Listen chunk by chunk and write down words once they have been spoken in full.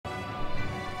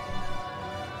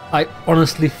I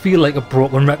honestly feel like a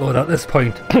broken record at this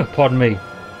point. Pardon me.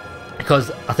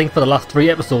 Because I think for the last 3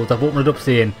 episodes I've opened it up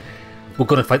saying we're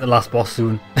going to fight the last boss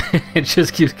soon. It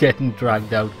just keeps getting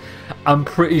dragged out. I'm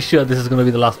pretty sure this is going to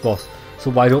be the last boss.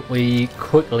 So why don't we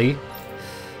quickly...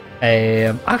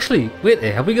 actually, wait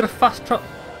there. Have we got a fast travel?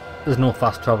 There's no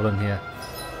fast travel in here.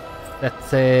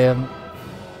 Let's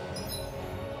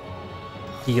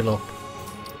heal up.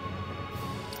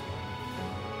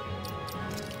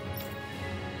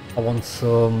 I want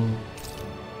some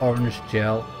orange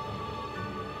gel.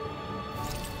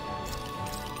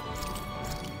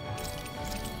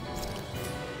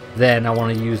 Then I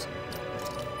want to use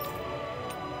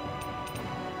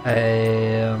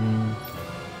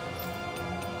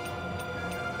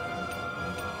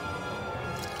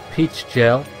peach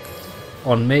gel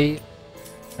on me,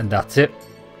 and that's it.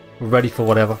 We're ready for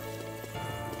whatever.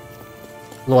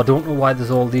 Though I don't know why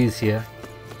there's all these here.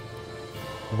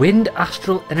 Wind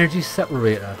Astral Energy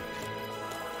Separator.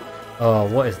 Oh,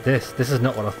 what is this? This is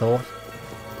not what I thought.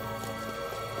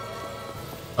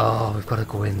 Oh, we've got to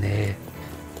go in there.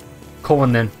 Come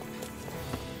on then.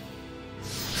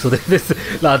 So this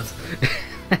lads,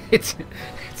 it's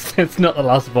not the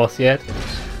last boss yet.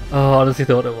 Oh, I honestly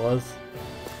thought it was.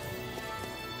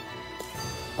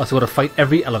 Oh, so we've got to fight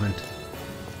every element.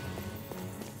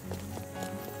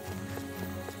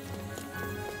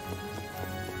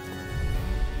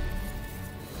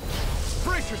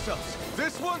 Brace yourselves.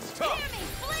 This one's tough.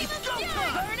 It's go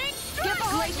time. Burning Get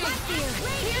behind my spear.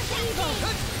 Here's evil.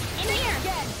 In here.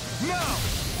 Now,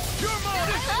 you're mine.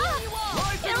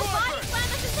 Rising It'll body Wyvern. slam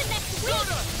us into next week.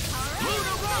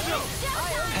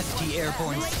 Pesky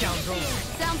airborne scoundrels.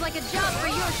 Sounds like a job for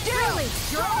yours truly.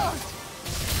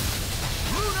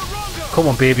 Come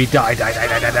on, baby, die, die, die,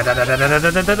 die, die, die, die, die, die,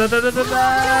 die, die, die, die,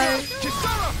 die.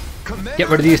 Get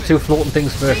rid of these 2 floating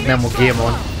things first, and then we'll game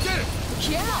on.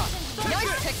 Yeah,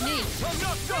 nice technique.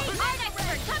 Alright,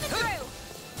 expert, coming through.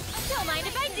 Don't mind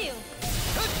if I do.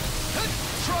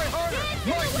 Try harder.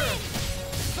 My turn.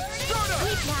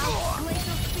 Sweet now,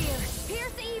 glacial spear.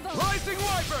 Pierce evil. Rising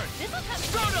Wyvern. This'll come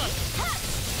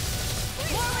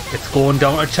It's going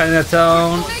down to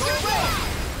Chinatown.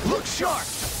 Look sharp.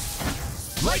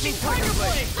 Lightning Tiger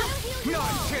Blade.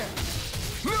 Not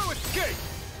chance. No escape.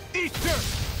 Eat dirt.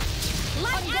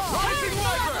 Rising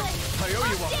Wyvern. I owe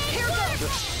you one.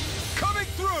 Coming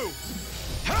through.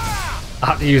 Ha! I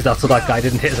had to use that so that guy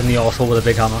didn't hit us in the arsehole with a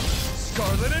big hammer.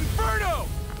 Scarlet Inferno.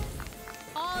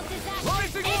 All disaster.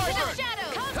 Rising Into the Wyvern.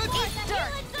 shadows. Eat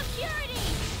dirt. Security.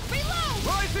 Reload.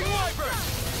 Rising Wyvern.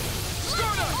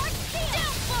 Stardust.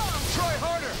 Try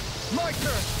harder. My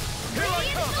turn. Here I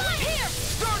come. Here.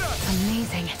 Stardust.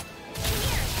 Amazing.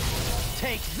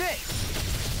 Take this.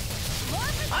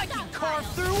 I can carve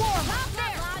through armor.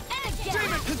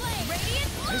 Demon.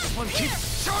 This one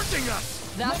keeps charging us.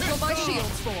 That's what my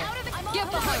shield's for. Get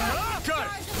behind me. Got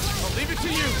it. I'll leave it to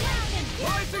you.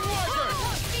 Rising Wyvern.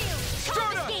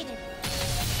 Stardust.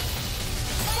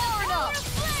 Far enough.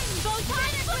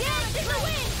 Dance in the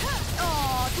wind.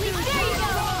 Oh, there you go.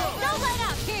 Don't let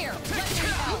up. Here. Let me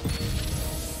out.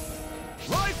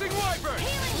 Rising Wyvern.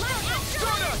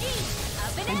 Stardust.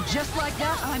 And just like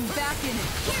that, I'm back in it.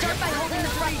 Start by holding the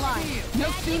front line.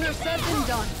 No sooner said than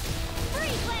done.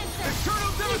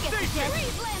 Eternal devastation.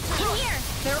 Here.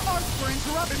 Their arcs were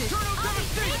interrupted. Eternal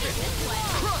devastation.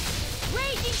 Crush.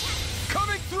 Raging.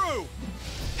 Coming through.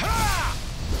 Ha!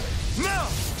 Now.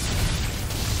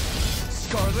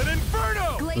 Scarlet Inferno.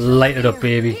 Light it up,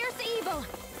 baby. Here's evil.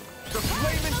 The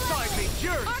flame inside me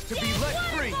yearns to be let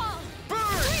free.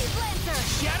 Burn.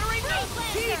 Shattering those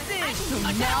pieces. So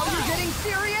now you're getting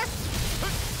serious?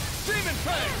 Demon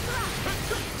Fang.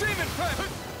 Demon Fang.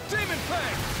 Demon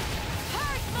Fang.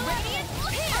 Radiant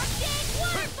Piercing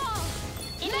Waterfall!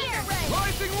 In here!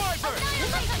 Rising Wyvern!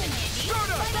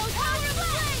 Stardust! Those power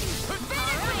flames!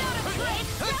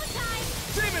 It's showtime!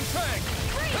 Demon Fang!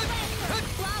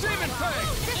 Demon Fang!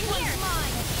 This one's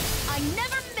mine! I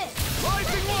never miss!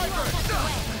 Rising Wyvern!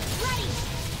 Ready!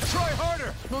 Try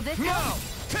harder! Will this Now! help?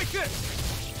 Take this!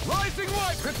 Rising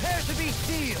Wyvern! Prepare to be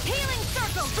sealed! Healing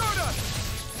circle! Stardust!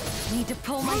 Need to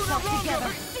pull myself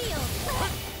together. Sealed!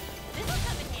 This'll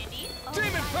come in handy.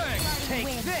 Demon Fang!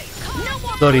 Take this! No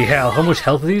more! Bloody hell, how much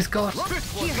health have these got?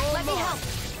 This one's Here, all let me mine! help.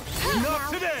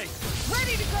 Not today!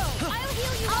 Ready to go! I'll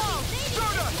heal you all!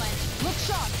 Stardust! Look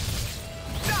sharp!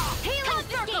 Healing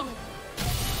circle!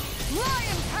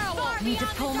 Lion power! Need to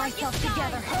pull myself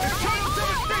together. Eternal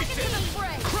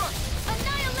devastation! Crush!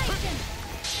 Annihilation!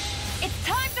 It's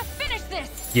time to finish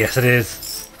this! Yes, it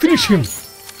is. Finish him.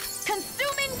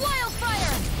 Consuming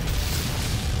wildfire!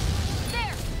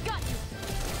 There! Got you!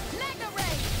 Mega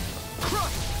ray!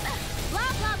 Crush!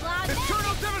 Blah blah blah!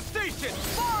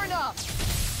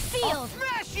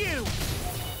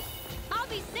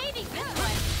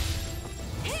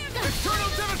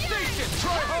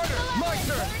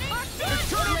 turn.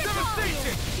 Eternal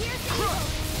devastation.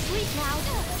 Sleep now.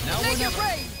 Now we're never.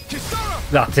 Kisara.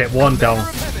 That's it, one down.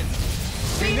 Heaven.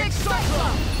 Phoenix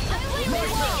Cyclone.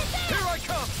 Here I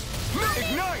come.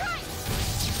 Ignite.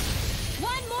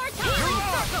 One more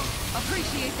time.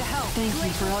 Appreciate the help. Thank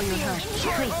you for all your help.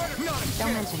 Please,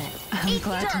 don't mention it. I'm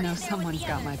glad to know someone's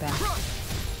got my back.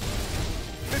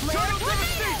 Eternal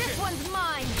devastation. This one's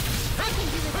mine. I can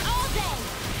do this all day.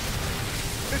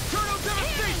 Eternal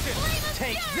devastation.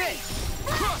 Take this.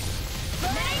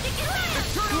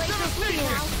 Eternal devastation.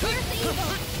 Here's the evil.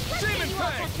 Let's get Demon you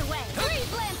all Fang. tucked away.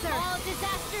 Freeze Lancer. All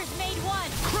disasters made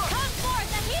one. Come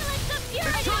forth and heal and subdue.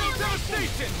 Eternal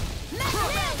devastation.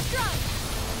 Maelstrom.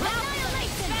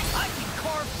 Annihilation. I can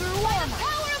carve through armor.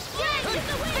 Power of flame.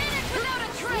 Finish without a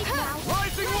trace.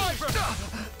 Rising Wyvern.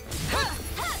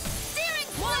 Searing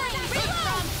flame.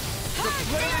 Reload. The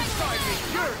flame inside me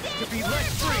yearns to be let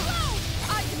free.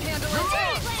 I can handle it.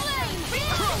 Searing flame.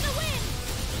 Reload the wind.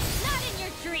 Not in your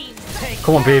dreams.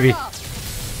 Come on, baby.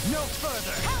 No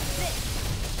further.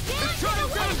 Eternal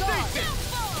devastation.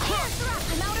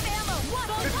 I'm out of ammo.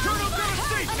 Eternal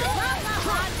devastation.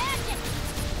 Magic.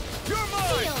 You're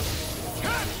mine. Shield.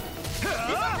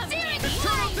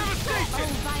 Eternal devastation.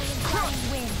 Oh, violent flying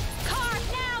wind. Carve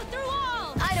now through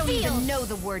all. I don't even know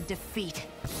the word defeat.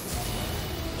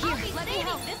 Here, let me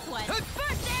help this one.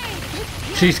 First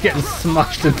aid. She's getting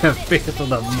smashed in the face with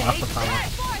a massive hammer.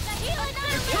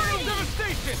 Eternal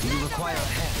devastation. You require a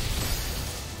hand.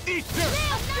 Eat this.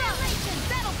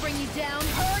 That'll bring you down.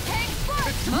 Hurricane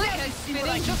Spark. My head's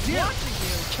spinning just watching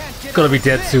you. Can't get Gonna be out of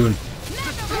dead this. soon.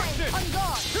 On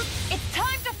guard. It's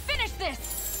time to finish this.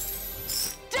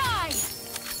 Die.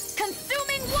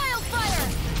 Consuming wildfire.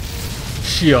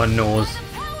 She on knows. By the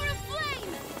power of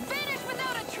flame. Vanish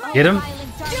without a trace. Get him.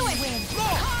 Do it.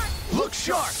 Look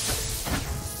sharp.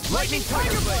 Lightning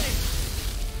Tiger Blade.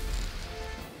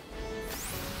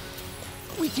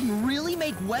 We can really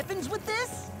make weapons with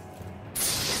this?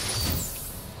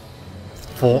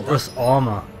 Fortress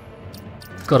armor.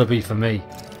 It's gotta be for me.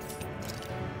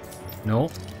 No?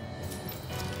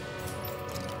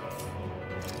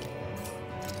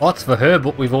 Oh, it's for her,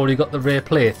 but we've already got the rare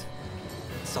plate.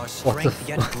 So our What the strength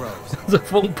yet grows. What's the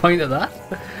full point of that?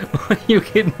 Are you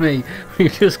kidding me?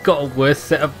 We've just got a worse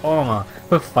set of armor.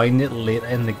 We'll find it later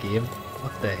in the game.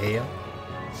 What the hell?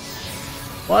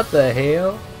 What the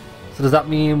hell? So does that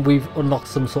mean we've unlocked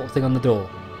some sort of thing on the door?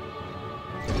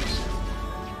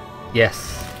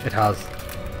 Yes, it has.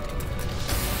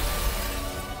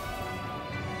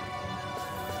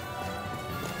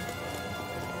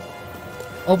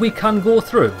 Oh, we can go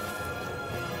through.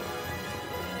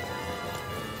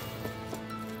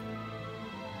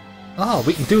 Oh,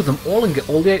 we can do them all and get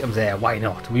all the items there. Why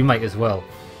not? We might as well.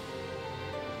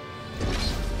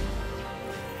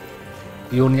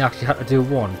 We only actually had to do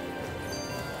one.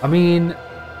 I mean,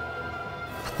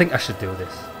 I think I should do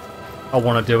this. I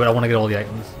want to do it. I want to get all the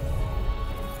items.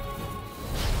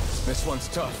 This one's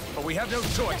tough, but we have no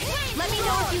choice. Let me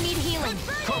know if you need healing.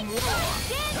 Come on.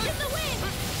 Dance in the wind.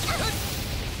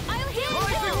 I'll heal you.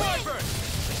 Rising Wyvern.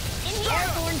 In here.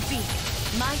 Airborne beast.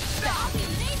 My spell.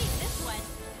 Saving this one.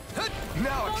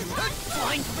 Now I can.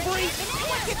 Flying freeze.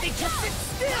 Why can't they just sit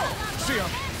still? Sion,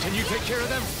 can you take care of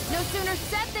them? No sooner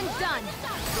said than done.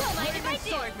 Lightning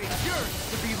inside me yearns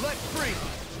to be let free.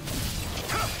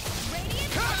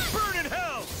 Burn in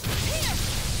hell.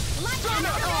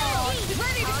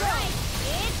 Ready to go.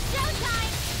 It's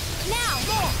showtime. Now.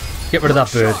 Get rid of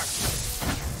that bird.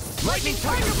 Lightning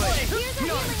Tiger Blade. Here's a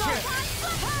Not a healing chance.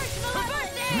 Personal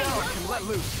Now I can let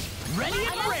loose. Ready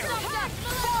and rare.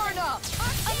 Far enough.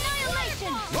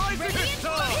 Annihilation. Rising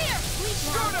Astral. Here.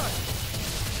 Skirta.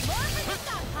 More for the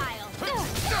stockpile.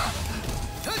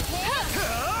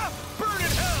 Burn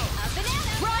in hell.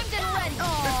 Primed and ready.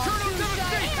 Eternal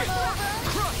devastation.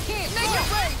 Make it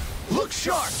break. Look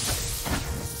sharp.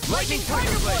 Lightning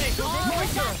Tiger Blade. All My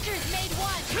turn. disasters made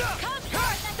one. Come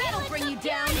forth. That'll bring you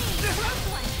down.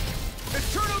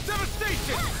 Eternal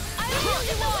devastation. I will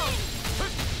you all.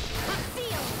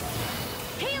 Seal.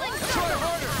 Healing. Try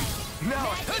harder. Now.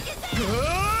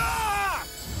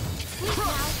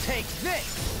 Take this!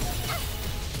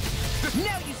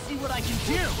 Now you see what I can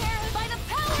do! By the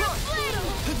power of flame.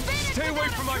 Stay away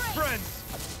from my friends.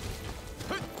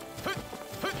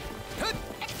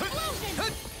 Explosion.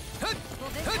 Will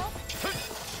this help?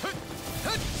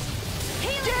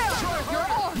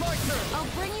 My turn. I'll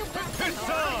bring you back. It's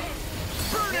on.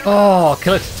 Burn it. Oh,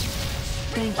 kill it.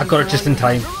 Thank I you got for it just all in your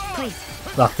time. help. Please.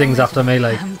 That thing's after me,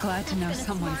 like. I'm glad to know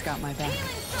someone's got my back.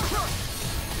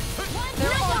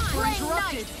 Their arms were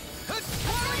interrupted.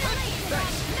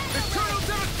 Eternal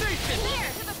devastation. Here.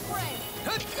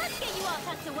 Let's get you all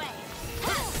tucked away.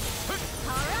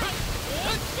 Alright,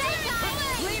 it's showtime!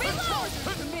 Reload!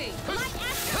 My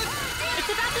Astral! It's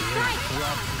about to strike!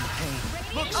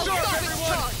 Look sharp,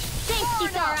 everyone! Thanks,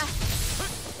 Kisara!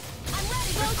 I'm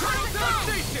ready! Go Eternal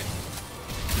devastation!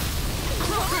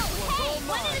 Hey,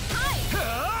 one at a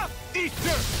time! Eat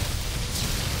dirt!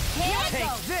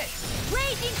 Take this!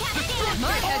 Raging Cascade!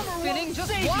 My head's spinning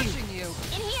just watching you.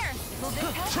 In here! Will this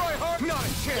help? Try hard! Not a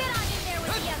Get chance! on in there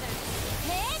with the others!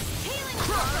 Hit!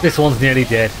 Healing! This one's nearly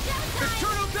dead.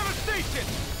 Eternal devastation!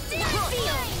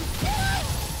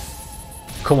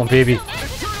 Come on, baby.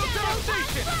 Eternal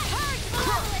devastation!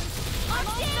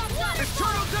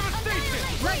 Eternal devastation!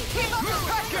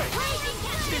 Okay!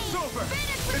 It's over!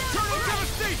 Eternal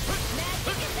devastation!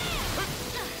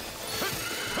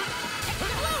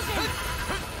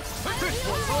 This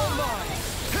one's all mine!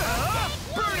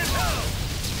 Burn in hell!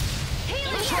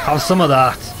 Have some of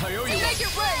that. I owe you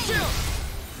one.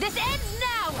 This ends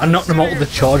now! I knocked them out of the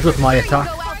charge with my attack.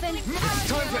 Go, Elfin! It's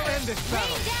time to end this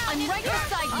battle! I'm right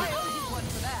beside you!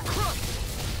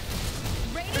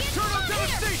 Eternal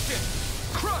devastation!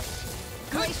 Crush!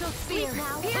 Glacial spear.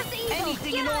 Here's the evil!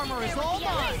 Anything in armor is all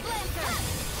mine.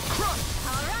 Crush!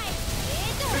 Alright!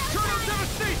 Eternal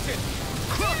devastation!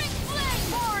 Crush!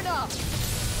 Far enough!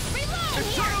 Reload!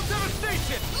 Eternal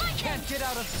devastation! Can't get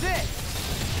out of this!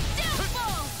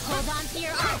 Hold on to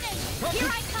your weapon! Here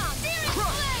I come!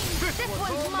 This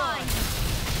one's mine!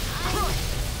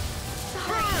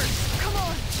 Burn! Come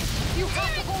on. You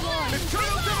have to hold on.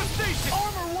 Eternal devastation!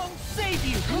 Armor won't save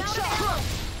you! Crush!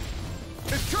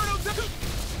 Eternal devastation!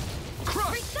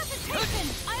 Crush! Resuscitation!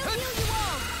 I'll heal you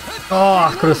all! Oh,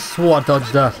 I could have swore I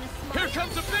dodged that. Here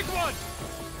comes a big one!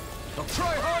 I'll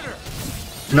try harder!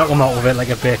 Knock him out of it like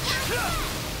a bitch.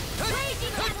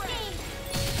 Raging Cascade!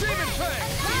 Demon Fang!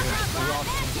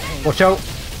 Watch out.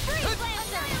 Freeze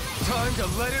Lancer! Time to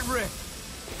let it rip!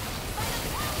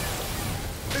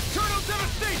 Eternal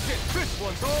devastation! This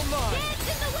one's all mine! Dance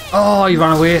in the wind! Oh, he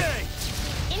ran away.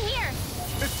 In here!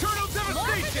 Eternal More for the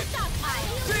devastation! stockpile!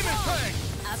 Demon Fang!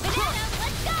 Up and at 'em!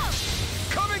 Let's go!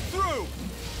 Coming through!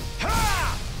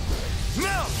 Ha!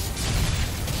 Now!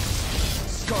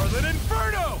 Scarlet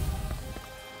Inferno!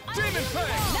 Demon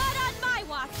Fang! Not on my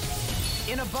watch!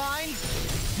 In a bind?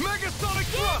 Megasonic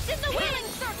Dance Thrust! in the wind!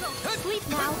 Circle! Sleep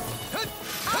now!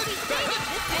 I'll be saving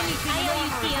this anything I owe you,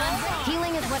 Sion.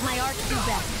 Healing is what my arts do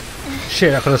best.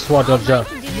 Shit, I could have swore I dodged that. All I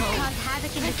can do is cause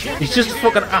havoc in the church. He's just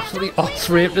fucking absolutely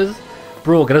off-raped us.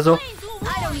 Bro, get us up.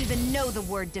 I don't even know the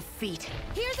word defeat.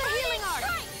 Here's a healing art.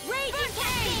 Raging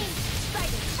Cascade.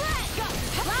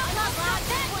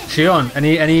 Shion,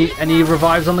 any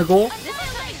revives on the go? This is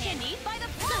what you need by the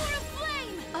power of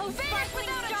flame. Oh, sparkling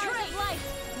stars of light.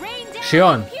 Rain down.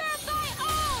 Shion. Purify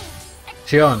all.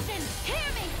 Shion. Explosion. Hear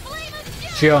me. Flame of doom.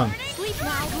 Shion. Sleep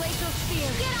now. Glacial spear.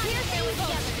 Get on here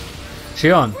together.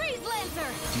 Shion. Freeze Lancer.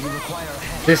 You require a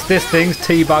hand. This thing's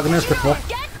teabagging us to fuck.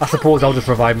 I suppose I'll just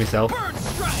revive myself. Bird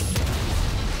strike!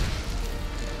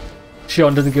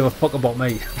 Shion doesn't give a fuck about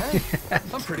me.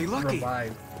 I'm pretty lucky.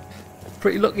 Revive.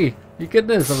 Pretty lucky. You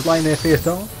goodness, I was lying there face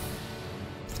down.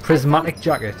 Prismatic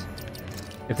jacket.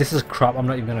 If this is crap, I'm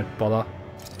not even gonna bother.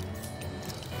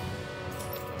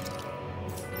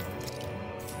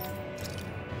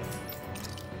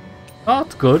 Oh,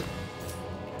 that's good.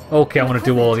 Okay, I want to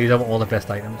do all these. I want all the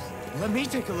best items. Let me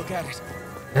take a look at it.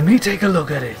 Let me take a look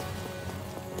at it.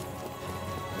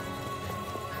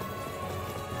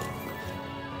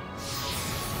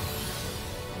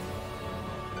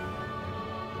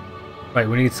 Right,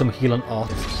 we need some healing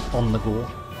art on the go.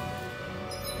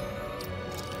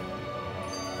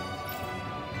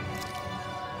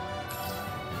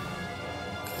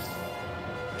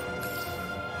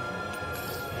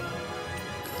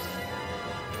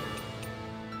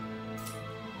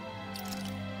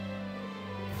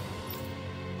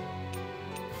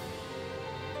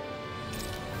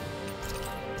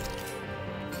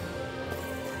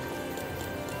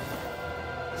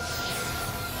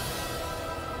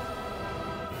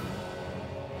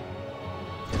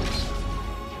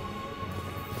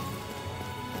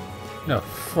 No,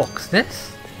 fuck's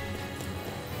this?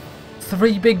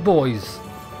 3 big boys.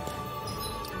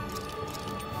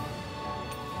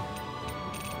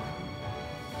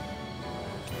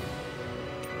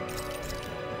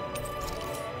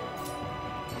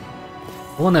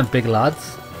 One of them big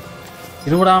lads.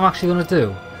 You know what I'm actually going to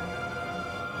do?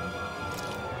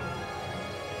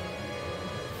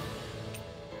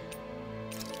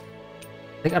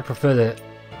 I think I'd prefer the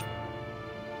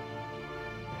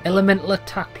elemental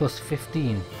attack plus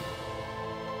 15.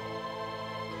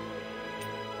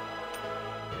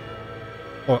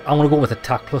 Or I'm going to go with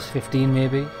attack plus 15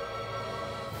 maybe.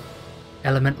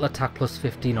 Elemental attack plus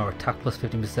 15 or attack plus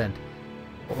 15%.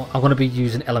 I'm going to be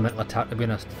using elemental attack, to be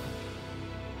honest.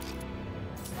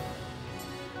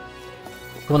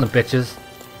 Come on, the bitches.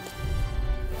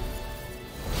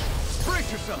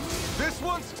 Brace yourself. This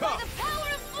one's tough. The power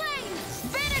of flame!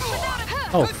 Vanish without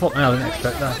a... Oh, fuck me, I didn't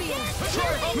expect that.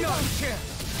 Not a chance.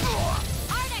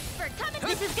 Art expert, come in!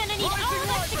 This is gonna need all of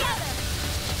us together!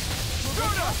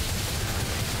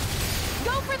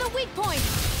 Go for the weak point!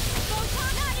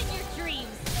 Not in your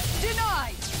dreams!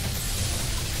 Denied!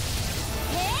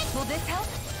 Hit! Will this help?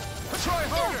 Try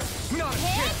harder. Not a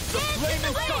chance. The flame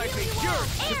inside me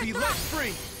yearns to be let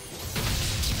free.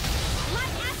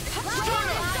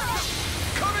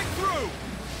 Coming through.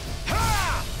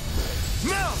 Ha!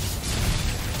 Now.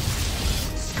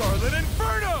 Scarlet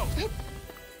Inferno.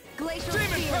 Glacial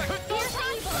Demon Spear! Pact. Fierce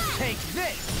evil! Take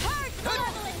this! Hard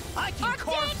malevolence! I can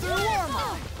carve Arcane through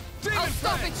armor! Demon I'll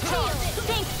stop Pact. its charge!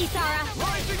 Thanks, Kisara!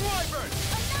 Rising Wyvern.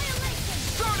 Annihilation!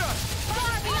 Stardust.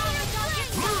 Far beyond the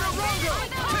darkest Murarongo.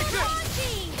 Take this.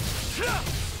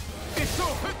 It's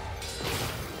over.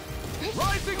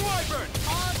 Rising Wyvern.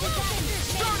 All disasters may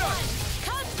Stardust.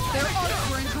 come forth! Their arts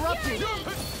were interrupted!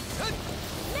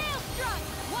 Maelstrom!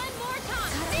 One more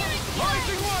time!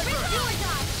 Rising Wyvern. Do or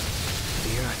die!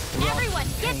 Everyone,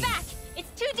 get back!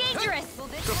 It's too dangerous!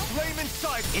 The flame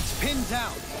inside. It's pinned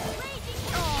down!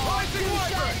 Rising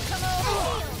Wyvern.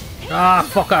 Ah,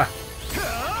 fucker.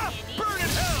 Burn in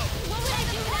hell. What would I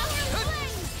do without you?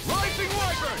 Rising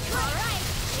Wyvern. Alright!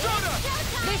 Stardust.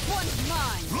 This one's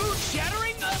mine! Blue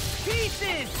shattering of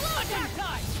pieces! Attack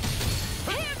time!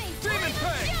 Hear me! Demon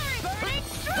Fang. Burning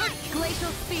strike!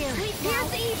 Glacial Spear!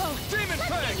 Fierce evil! Demon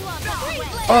Let's Fang. get you off that way!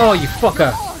 Oh, you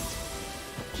fucker.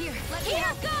 Here, let me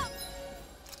help! Go!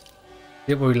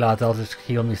 Don't worry, lads, I'll just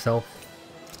heal myself.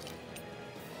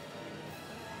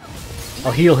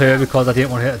 I'll heal her because I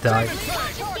didn't want her to die.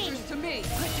 Charges to me!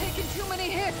 I've taken too many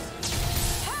hits!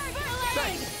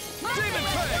 Demon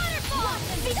Fang.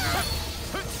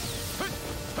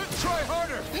 Try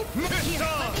harder. Miss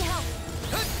dog.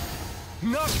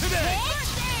 Not today.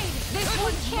 This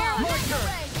one's mine! My turn.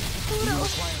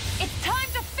 It's time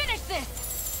to finish this!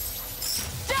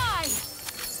 Die!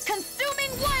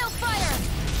 Consuming wildfire!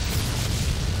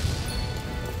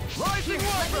 Rising Let me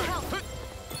Wyvern. help!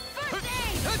 First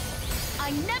aid!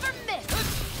 I never miss!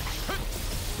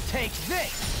 Take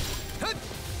this!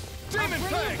 Demon Bring you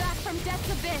Fang. back from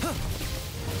death's abyss!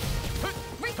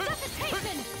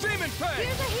 Resuscitation! Demon Fang.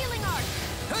 Here's a healing art!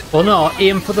 Well, no,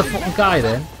 aim for the fucking guy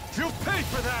then. You'll pay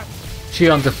for that. She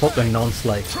on the fucking nonce,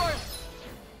 Try.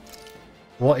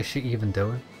 What is she even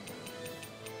doing?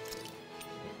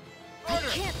 I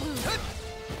can't lose!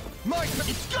 My turn.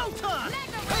 It's go time!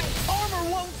 Mega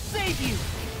Armor won't save you!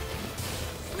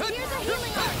 Here's a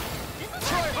healing art! This is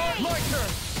Try first hard. aid! My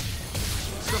turn.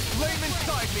 The flame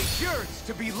inside me yearns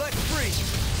to be let free.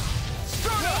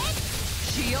 Stardust.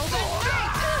 Shield and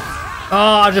strength!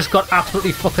 Oh, I just got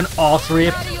absolutely fucking arse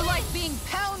raped. How do you like being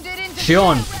pounded into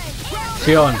Shion, shreds?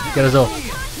 Shion, get us up.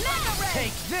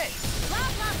 Take this! Blah,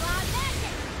 blah, blah,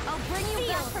 magic! I'll bring you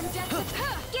back from death to...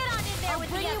 Get on in there with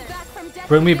the others! Back from death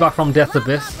Bring me back from death's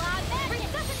abyss.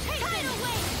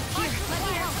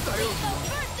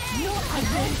 I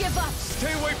won't give up!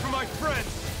 Stay away from my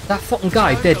friends. That fucking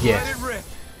guy Time dead to yet? let it rip.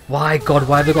 Why, God,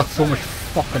 why have they got so much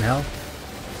fucking hell?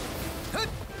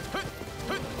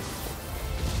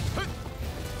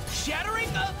 Shattering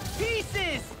of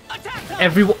pieces! Attack time!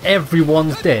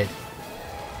 Everyone's dead.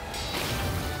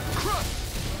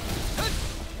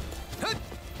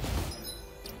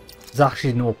 There's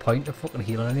actually no point to fucking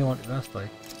healing anyone, to be honest, like.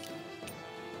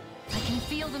 I can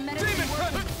feel the medicine Demon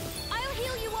working! Fang. I'll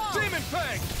heal you all! Demon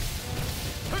Fang.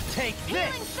 Take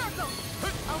Healing this! circle!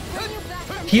 I'll bring you back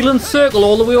from Healing circle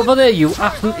all the way over there, you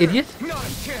absolute idiot. Not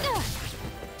a chance.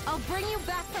 I'll bring you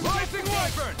back from Rising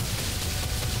death Wyvern.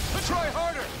 Try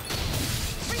harder.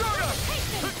 Stardust.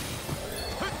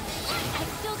 I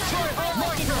still got Try the hard.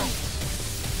 My in turn.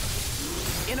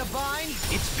 In a bind,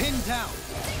 it's pinned down. me.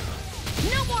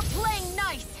 No more playing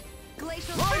nice!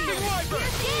 Glacial Rising Spear! Wyvern.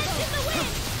 Dance in the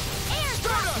wind! Air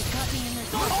drop! Stardust. Got me in this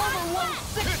Armor won't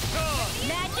save! It's on.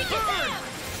 Magic is out!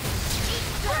 Eat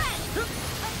stress!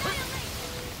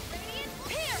 Radiant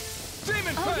pierce!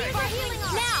 Demon I'll Fang. use our healing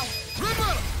arm! Now!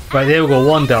 Rebuttal. Right, there we go,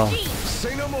 one down.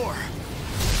 Say no more.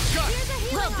 Got it. Here's a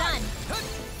healing Well arm! done.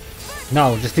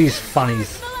 No, just these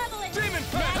fannies. Malevolent! Demon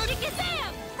Fang. Magic is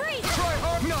out! Freeze! Try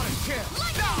hard. Not a chance.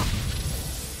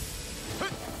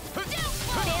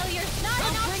 Failure's not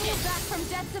an option! I'll bring you back from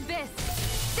death's abyss!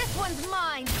 This one's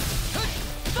mine!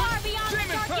 Far beyond the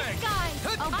Demon darkest Fang. skies!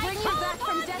 I'll bring you back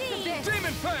from death's abyss!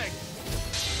 Demon Fang.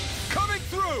 Coming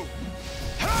through.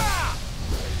 Ha!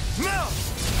 Now!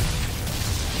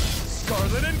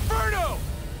 Scarlet Inferno!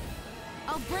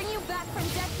 I'll bring you back from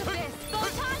death's abyss.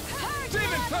 Photon purge!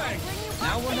 Demon Fang!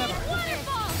 Now or never.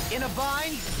 Waterfall! In a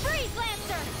bind. Freeze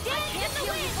Lancer! Dance in the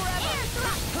wind! Air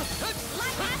thrust!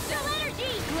 Like Astral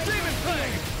energy! Demon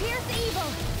Fang! Pierce evil!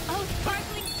 Oh,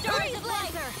 sparkling stars of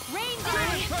Lancer! Rain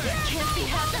Demon Fang! Can't be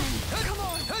happening! Come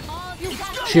on! All you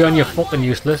got. Shion, you're fucking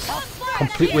useless.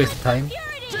 Complete waste of time.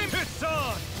 It's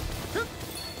on!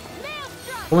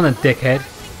 Come on then, dickhead.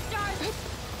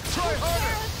 Try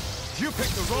harder! You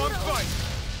picked the wrong fight!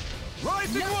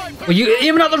 Rising Wyvern! Were you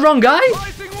aiming at the wrong guy?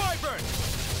 Rising Wyvern!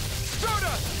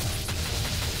 Stardust!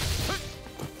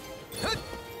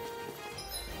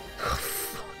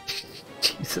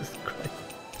 Jesus Christ.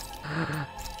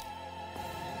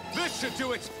 This should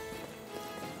do it!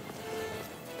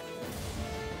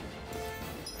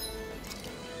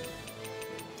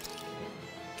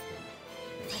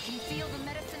 I can feel the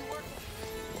medicine work.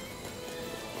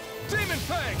 Demon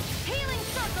Fang! Healing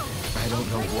circle! I don't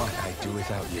know what I'd do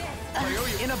without you.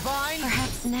 In a bind.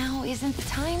 Perhaps now isn't the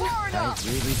time? I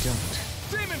really don't.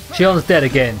 Demon Fang! Shion's dead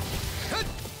again.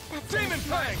 Demon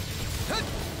Fang!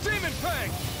 Demon Fang!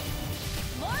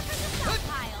 More for the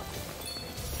stockpile.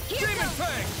 Here Demon goes.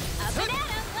 Fang! A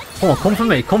banana. Let's Come on, come for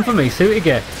me. Come for me. See what you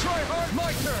get. Try hard,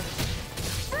 my turn!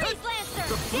 freeze Lancer.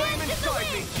 The flame Dance in the inside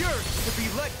me wind. yearns to be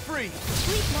let free!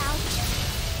 Sleep now.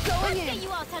 Going Let's get in.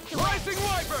 you all tucked away. Rising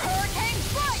Wyvern! Hurricane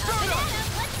strike. A banana.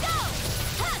 Let's go.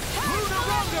 Lunar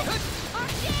Rondo!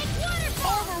 Arctic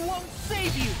waterfall. Armor won't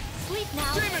save you. Sleep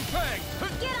now. Demon Fang!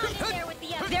 Get on in there with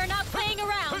the others. They're not playing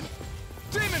around.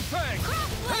 Demon Fang!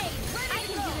 Cross blade. I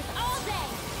can do this all day.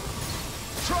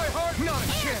 Try hard, not a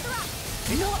Air chance! thrust.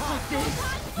 Not like this.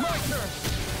 My turn!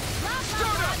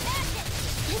 Rock, magic.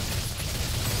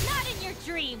 Not in your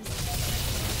dreams.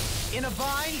 In a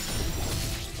bind.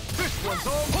 This one's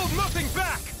all hold nothing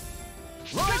back!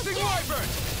 Rising Wyvern!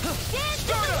 Dance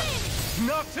in the wind. Stardust!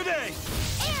 Not today!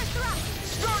 Air thrust.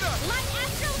 Stardust! Like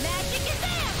Astral magic is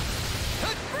there.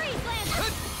 Freeze Lancer.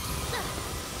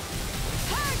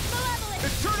 Purge malevolence.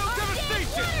 Eternal Arctic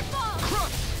devastation! waterfall.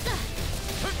 Crush!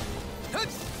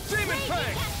 Demon Raging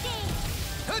Fang! cascade.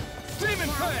 Demon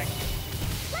Fang!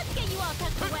 Let's get you all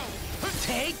tucked away.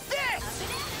 Take this.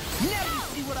 Now you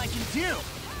see what I can do.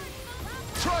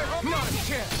 Try hard, not a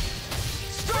chance!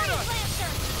 Freeze Stardust!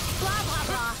 Lancer. Blah blah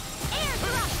blah. Air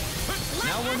thrust. Like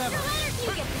Now or never. Astral energy.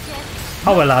 You get the gist.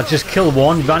 Oh well, lad, just kill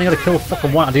one. You've only got to kill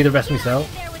fucking one. I'll do the rest myself.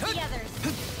 There with the others.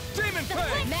 Demon The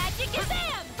Fang! magic is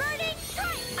there. Burning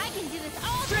strike. I can do this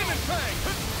all day. Demon Fang!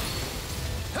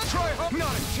 Try hard,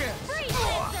 not a chance! Freeze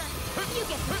Lancer. You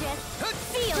get the gist.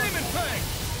 Feel it. Demon Fang!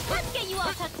 Let's get you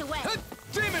all tucked away.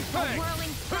 Demon Fang!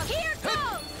 Whirling struck. Here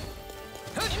goes.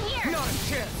 In here. Not a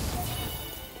chance!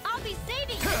 I'll be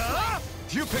saving you.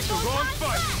 You picked the wrong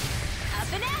fight! A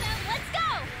banana. Let's go.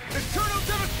 Eternal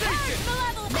devastation! Purge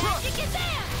malevolent magic is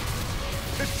there.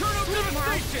 Eternal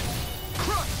devastation!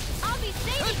 Crush! I'll be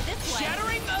saving this way.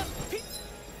 Shattering the.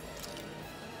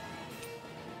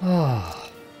 Oh.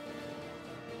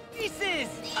 Pieces.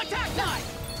 Attack time.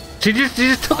 She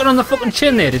just took it on the fucking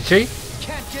chin there, did she?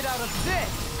 Can't get out of this.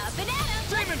 A banana.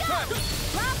 Demon Let's go.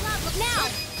 Fang! Blah blah blah. Now.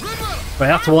 River! Right,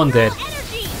 that's one dead.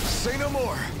 Energy. Say no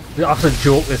more! That's a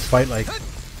joke, this fight, like.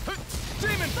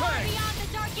 Demon Far Fang! beyond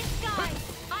the darkest sky.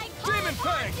 I call Demon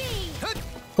upon Fang! thee.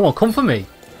 Come on, come for me.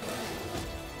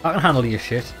 I can handle your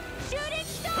shit. Shooting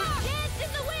star. Dance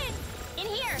in the wind. In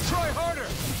here. Try harder!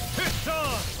 It's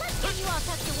on! Let's get you all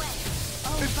tucked away.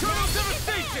 Oh, Eternal magic is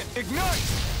devastation! Ignite!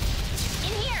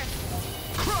 there. In here.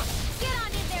 Crush! Get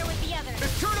on in there with the others.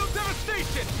 Eternal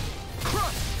devastation!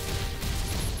 Crush!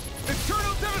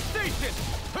 Eternal devastation!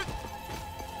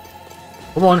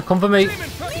 Come on, come for me. Demon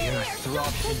Fang!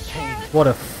 Throbs in pain. What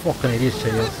a fucking idiot she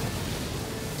is.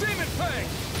 Demon Fang!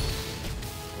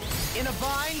 In a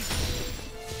bind.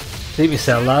 Keep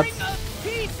yourself, lads. Shattering the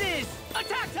pieces.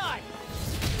 Attack time.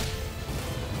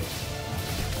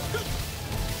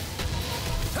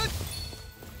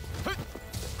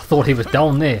 I thought he was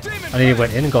down there. And he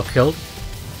went in and got killed.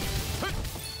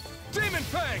 Demon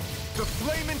Fang! The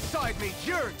flame inside me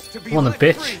yearns to be Come on, the let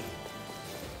bitch. free.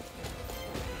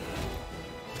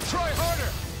 Try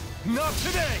harder! Not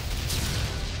today!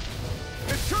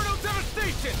 Eternal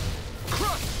devastation!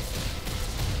 Crush!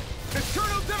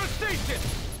 Eternal devastation!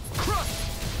 Crush!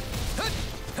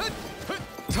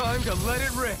 Time to let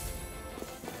it rip!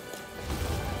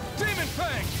 Demon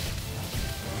Fang!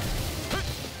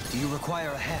 Do you require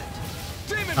a hand?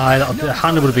 Demon Aye, Fang! the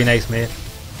hand would have been nice, mate.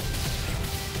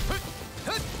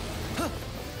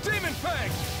 Demon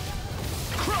Fang!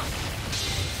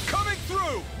 Crush! Coming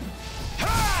through!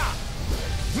 Ha!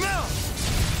 Now!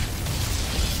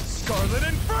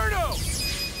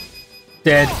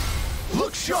 Dead.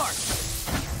 Look sharp!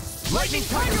 Lightning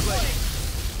tiger blade!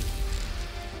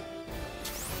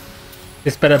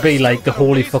 This better be like the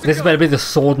holy fuck. This better be the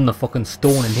sword and the fucking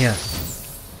stone in here.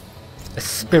 A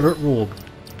spirit robe.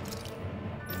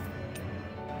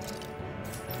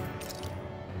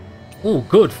 Oh,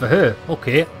 good for her.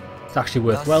 Okay. It's actually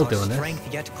worthwhile doing this.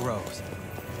 Strength yet grows.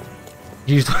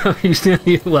 Used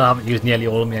nearly, well, I haven't used nearly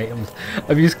all of my items.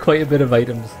 I've used quite a bit of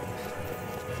items.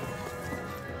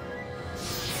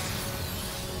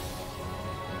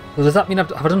 So does that mean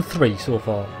have I done 3 so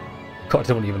far? God,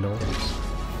 I don't even know.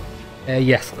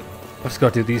 Yes, I've just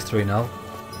got to do these 3 now.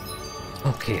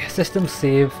 Okay, system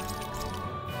save.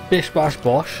 Bish bash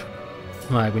bosh.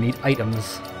 Right, we need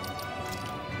items.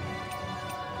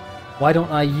 Why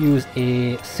don't I use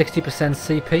a 60%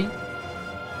 CP?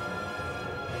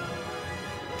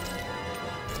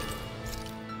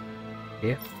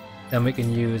 Okay, then we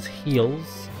can use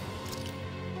heals.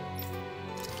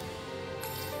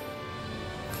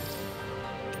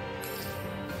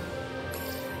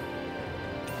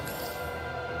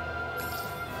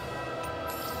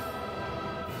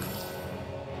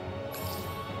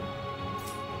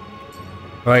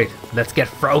 Right, let's get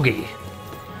froggy.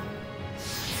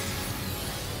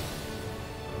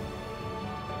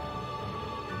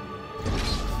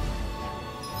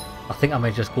 I think I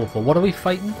may just go for, what are we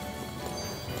fighting?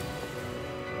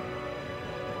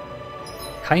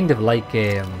 Kind of like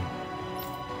I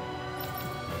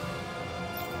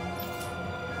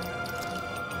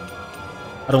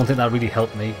don't think that really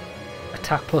helped me.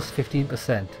 Attack plus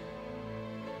 15%.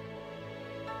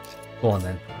 Go on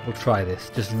then, we'll try this.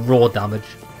 Just raw damage.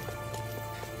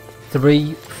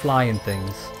 3 flying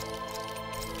things.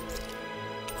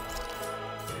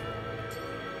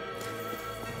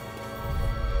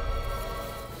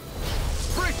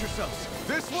 Brace yourselves!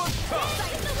 This one's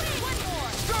tough!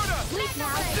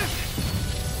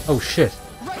 Oh shit.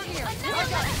 Right here.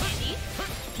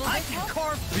 I can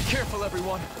carve! Be careful,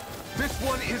 everyone! This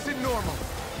one isn't normal!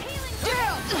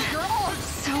 You're all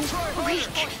so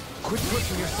weak. Quit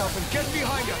pushing yourself and get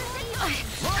behind us!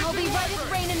 I'll be right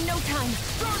as rain in no time.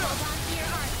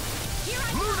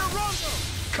 Lunar Rondo!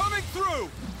 Coming through!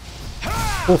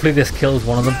 Hopefully this kills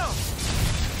one of them. Now!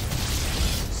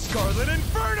 Scarlet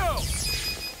Inferno!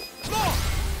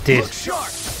 Did. Look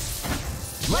sharp!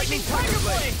 Lightning Tiger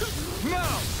Blade!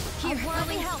 Now! Here,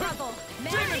 whirling hell.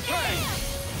 Demon Fang!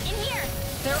 In here.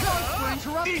 Their hearts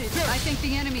were interrupted. I think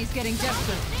the enemy's getting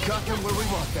desperate. Got them where we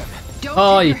want them. Don't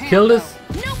Oh, take you your hands killed off.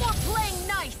 us? No more playing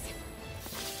nice.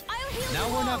 I'll heal Now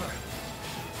you or all. never.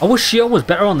 I wish Shio was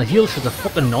better on the heels. She's a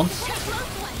fucking nonce. Not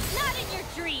in your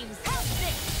dreams. How's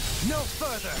this? No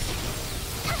further!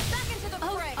 Back into the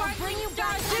fray. I'll bring you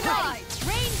guys denied.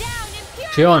 Rain down and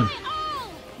purify Shion.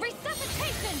 all.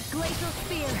 Resuscitation. Glacial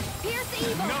spear. Pierce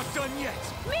evil. Not done yet!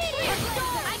 Meteor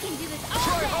storm. I can do this all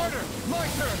Try day. harder! My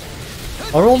turn!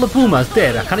 Are all the boomers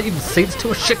dead? I can't even see. It's too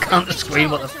much shit counter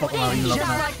screen. What the fuck am I even looking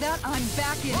Just at? like that, I'm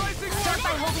back in. Rising Start by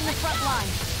Wyvern! holding the front line.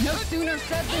 No sooner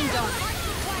said than done.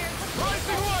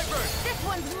 Rising Wyvern! This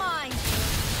one's mine.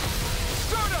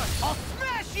 Stardust! I'll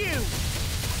smash you!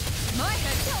 My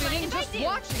head's Don't spinning mind if I just do.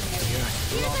 watching you.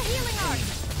 Here's a healing art.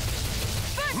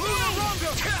 First Lunar aid.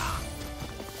 Rondo!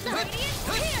 Radiant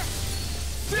here.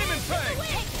 Demon Fang!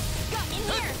 Got in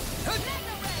here.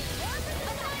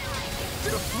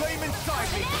 The flame inside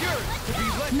me yearns to be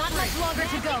let Not free! much longer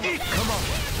to go. Come on,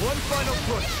 one final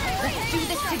push! Let's do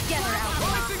this together,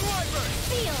 Outlaw. Rising Wyvern!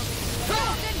 Field.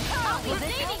 I'll be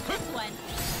saving this one.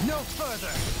 No further!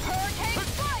 Hurricane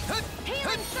strike.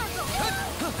 Healing circle.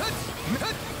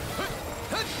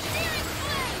 Searing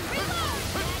flame. Reload.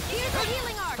 Here's a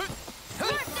healing art.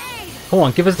 First aid. Come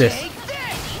on, give us this.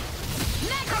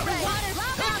 Mega ray.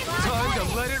 Time to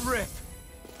let it rip!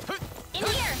 In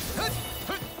here.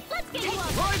 Let's get you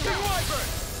up. Rising Wyvern!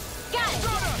 Got it.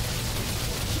 Stardust!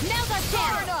 Now the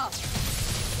down.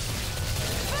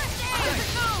 First aid.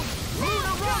 Boom.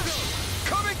 Lunar Rondo!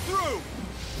 Coming through!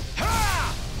 Ha!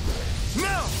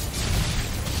 Now!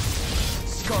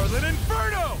 Scarlet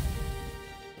Inferno!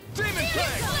 Demon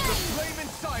Fang! The flame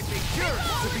inside me yearns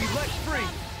to be let free!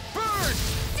 Burn!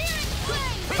 Searing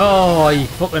flame. Oh, he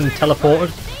fucking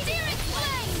teleported. Searing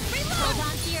flame. Reload. Hold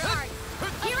on to your art.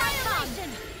 Here I come.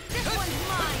 This one's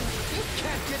mine.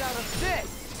 Can't get out of this!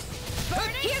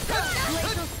 Here goes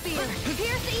glacial spear.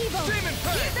 Pierce evil. Demon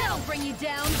Fang! That'll bring you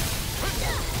down.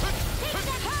 Take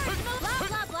that hard. Blah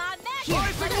blah blah. Magic.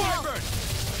 Rising Wyvern!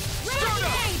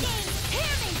 Stardust!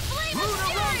 Hear me. Flame of Lunar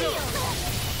Rondo! fury.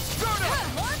 Stardust!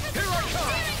 Here I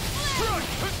come! Run!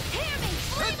 Hear me.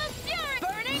 Flame of fury.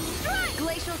 Burning strike.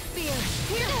 Glacial spear.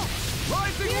 Here.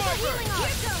 Rising Here's a Wyvern! healing art.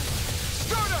 Here goes.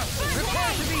 Stardust!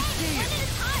 Prepare to be seen!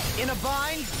 In a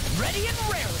bind, ready and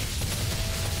raring.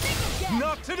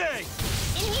 Not today!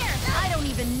 In here! I don't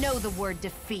even know the word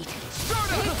defeat.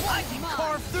 Start up! I can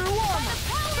carve through armor.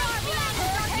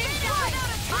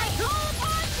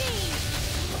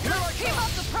 Keep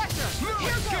up the pressure!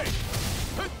 Here goes!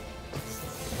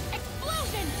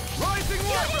 Explosion! Rising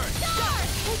Wyvern!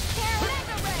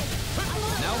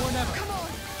 Now or never. Come on!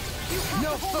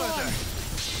 No further!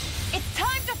 It's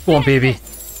time to Go on, baby.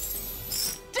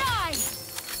 die!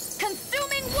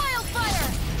 Consuming wildfire!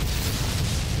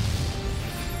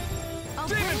 I'll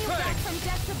bring Demon you back Fang! from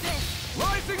death's abyss.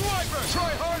 Rising Wyvern!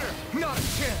 Try harder! Not a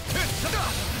chance!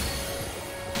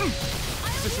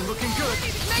 This is looking good!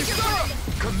 Kisara!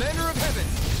 Commander of Heaven!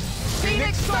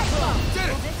 Phoenix Cyclone! Did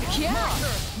it! Yeah,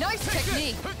 nice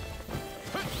technique.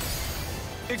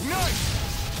 Ignite!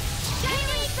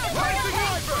 Rising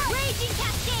Wyvern! Raging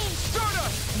Cascade!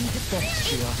 Stardust! Thanks,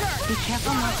 Gia. Be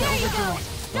careful not to overdo it.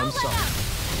 I'm sorry.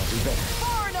 I'll do better.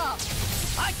 Far enough.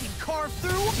 I can carve through.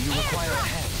 Do you require a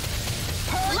hand?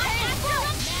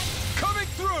 Coming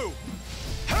through!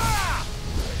 Ha!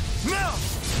 Now!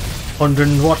 100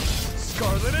 and what?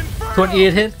 Scarlet Inferno!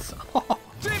 28 hits?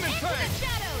 Demon Fang!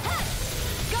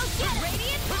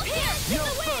 No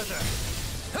further!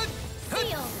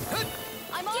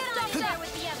 I'm all stuck there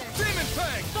with the others. Demon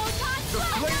Fang! The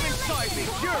flaming side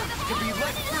is yours to be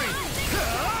let free!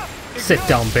 Sit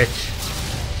down, bitch.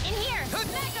 In here!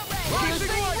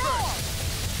 Rising Wyvern!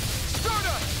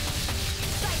 Stardust!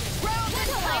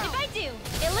 Mind if I do?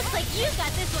 It looks like you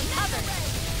got this one covered.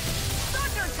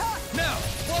 Now,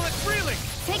 while it's reeling!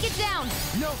 Take it down.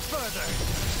 No further!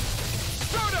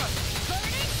 Stardust!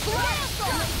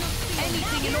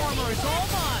 Anything in armor is all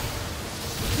mine.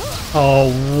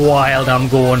 Oh, wild I'm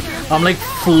going. I'm like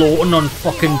floating on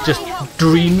fucking just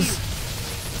dreams.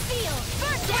 Seal.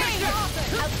 First aid.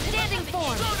 Outstanding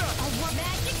form.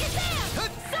 Magic Kazam.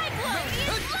 Cyclone.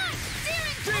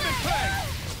 Demon Fang!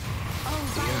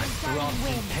 Starting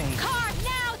wind. pain. Carve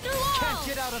now through all. Can't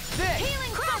get out of this.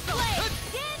 Healing crossblade.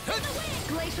 Dance in the wind.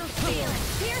 Glacial steel.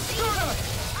 Piercing.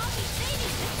 I'll be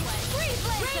saving this one. Freeze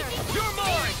laser. You're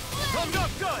mine! I'm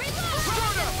not done!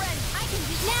 Stardust! I can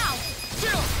do now.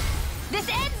 Chill! This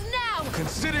ends now.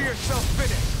 Consider yourself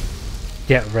finished!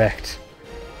 Get wrecked.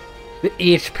 The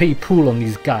HP pool on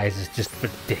these guys is just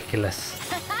ridiculous.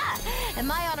 Am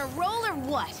I on a roll or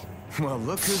what? Well,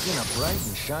 look who's in a bright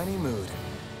and shiny mood.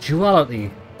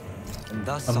 Duality. And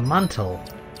thus A mantle.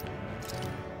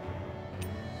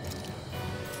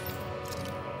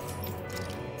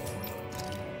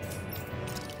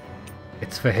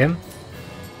 It's for him.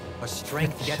 a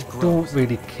strength yet Don't grows.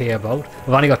 really care about.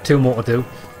 We've only got 2 more to do.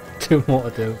 2 more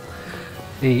to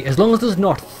do. As long as there's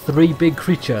not 3 big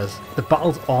creatures, the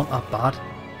battles aren't that bad.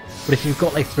 But if you've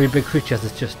got like 3 big creatures,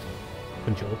 it's just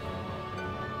control.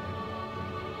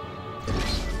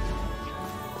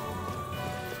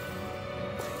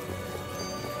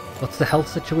 What's the health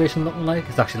situation looking like?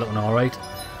 It's actually looking alright.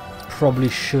 Probably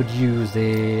should use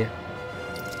a...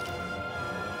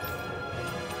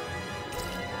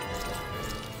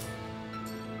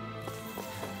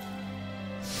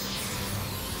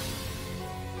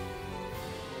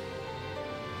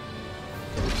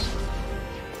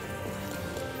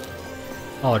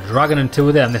 Oh, dragon and 2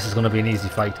 of them. This is going to be an easy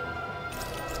fight.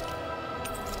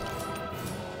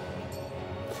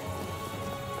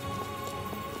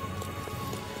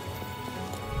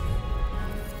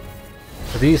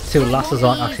 So these 2 lasses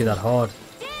aren't actually that hard.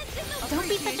 Don't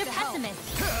be such a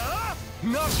pessimist.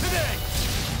 Not today!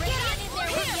 Get on in there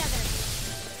with the others.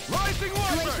 Rising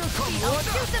Wyvern! Come on!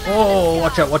 Oh,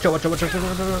 watch out, watch out, watch out, watch out, watch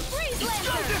out, watch out. Freeze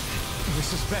laser.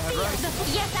 This is bad, right?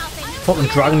 Yes, Alpha. Fucking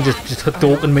dragon just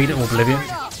Hadouken me to oblivion.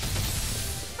 Rising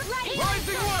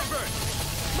Wyvern!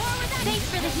 Thanks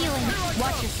for the healing.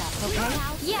 Watch yourself, okay?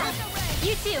 Yeah.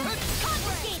 You too. Do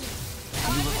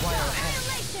you require a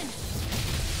hand?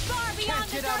 Far beyond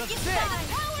the get out of darkest this. sky.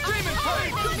 Demon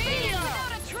Fang!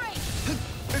 Without a trace.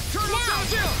 Eternal Now.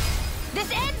 Downhill! This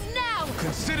ends now.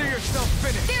 Consider yourself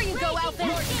finished! There you go, Alpha.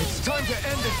 It's time to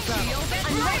end this battle!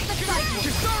 Unlock the cycle.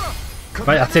 Kisara!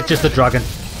 Right, that's it, just the dragon.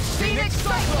 Phoenix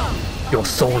Cyclone! Your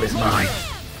soul is mine.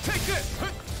 Take this!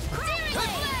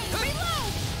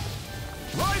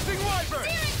 Rising Wyvern!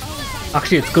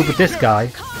 Actually, it's good with this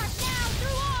guy.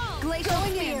 Glacial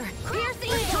spear.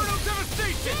 Piercing Eternal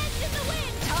Devastation!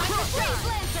 Freeze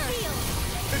lancer.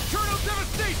 Eternal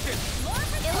Devastation!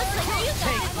 It looks like you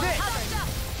got this one covered.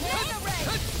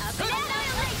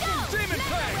 Demon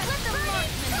Fang!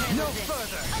 No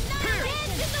further! Here!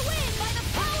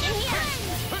 In here.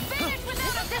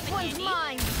 This one's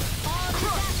mine.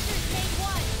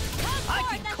 I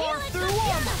can carve through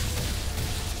armor.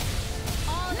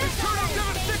 Eternal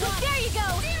Devastation!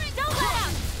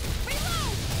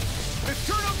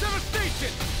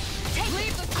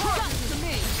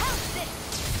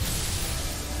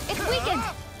 weakened.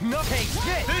 No, take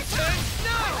this! This ends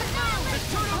now!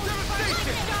 Eternal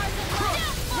devastation!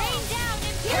 Rain down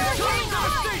and Eternal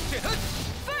devastation!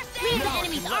 First leave the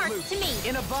enemy's art to me.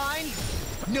 In a bind?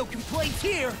 No complaints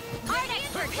here. Art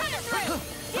expert coming through.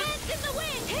 Dance in the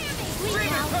wind. Hear me. Sleep Dream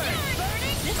now. and pain.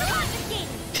 Burning. This is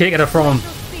confiscated. Take it from him.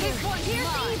 This one here's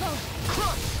the evil.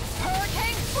 Crush!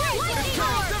 Hurricane. Lightning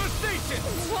Eternal storm. devastation!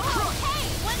 Whoa. Hey,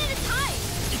 one at a time.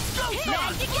 It's go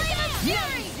time. Magic is Now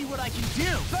fury. you see what I can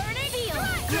do. Burning field.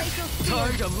 Glacial spear.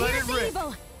 Time to let Here's it the rip.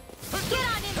 evil. Get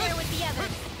on in there with the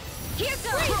others. Here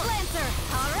goes. Freeze Lancer.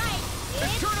 All right.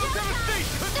 It's Eternal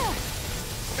devastation!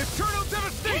 Eternal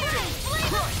devastation!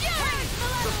 Crush!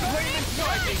 The flame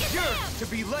inside is yours to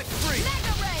be let free!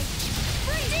 Mega Ray.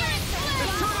 Freeze Lancer.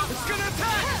 Eternal is gonna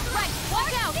attack! Right.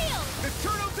 Watch out.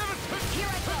 Eternal devastation! Here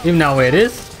I go. Even now where it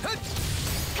is.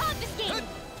 Confiscated.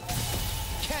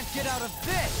 Can't get out of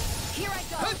this. Here I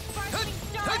go. Sparkling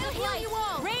star. I'll heal you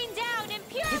all. Rain down and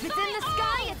purify. If it's in the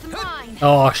sky, it's mine.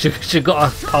 Oh, she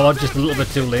got her power just a little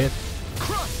bit too late.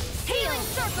 Crush! Healing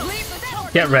circle. Leave the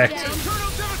torch. Get wrecked.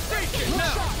 Eternal devastation!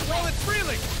 Now, while it's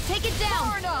reeling! Take it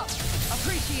down. Burn up.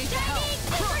 Appreciate the help.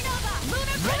 Supernova.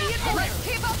 Lunar Ready and blast. clear.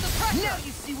 Keep up the pressure. Now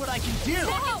you see what I can do. Take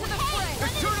it to the fray.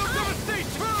 Eternal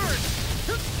devastation! Burn!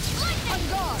 On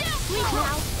guard. Sleep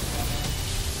now.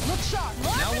 Look sharp.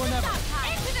 Now or never.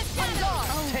 Into the shadows.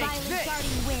 Oh, Take violent this.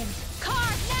 guarding wind.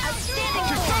 Carve now. Outstanding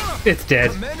force. Katana! It's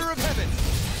dead. Commander of Heaven!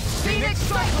 Phoenix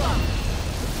Cyclone.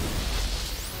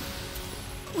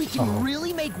 We can Oh.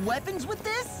 really make weapons with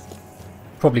this?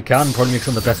 Probably can. Probably make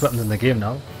some of the best weapons in the game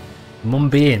now.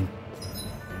 Mumbian.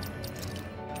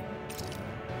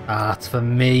 Ah, it's for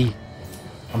me.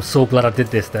 I'm so glad I did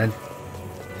this then.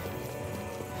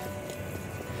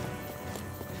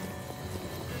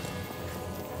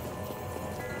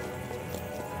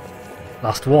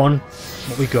 Last one.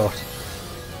 What we got?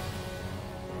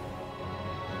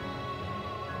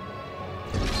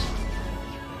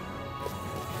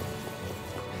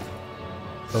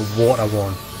 The water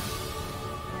one.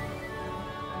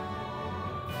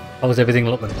 How's everything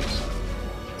looking?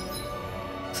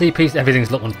 CP's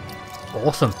everything's looking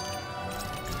awesome.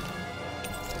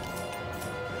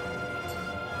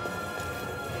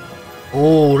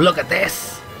 Oh, look at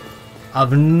this!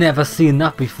 I've never seen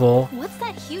that before. What's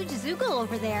that huge Zoogle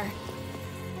over there?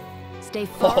 Stay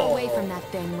far away from that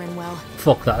thing, Rinwell.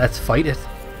 Fuck that, let's fight it.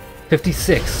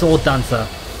 56, Sword Dancer.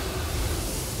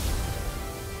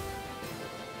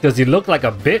 Does he look like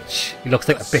a bitch? He looks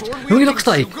like a bitch. No, he looks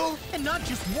like... And not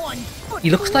just one, but He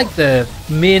looks like the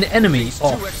main enemy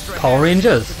of Power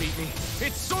Rangers.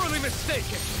 It's sorely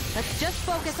mistaken! Let's just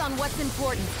focus on what's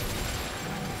important.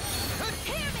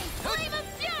 Hear me! Flame of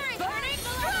fury! Burning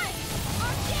strike!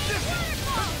 Arcane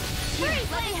waterfall! Freeze!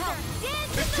 Let me help! Dance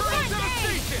in the Eternal wind!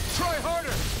 devastation! Try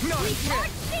harder! Not Recharge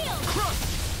yet! shield! Crush!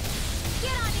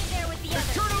 Get on in there with the others!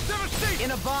 Eternal devastation! in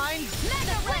a bind.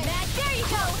 Mega ray! There you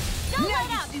go! Don't Now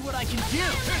let you up! see what I can do.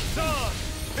 It's on!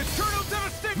 Eternal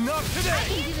devastation! Not I can today!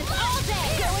 do this all day!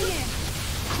 Going in!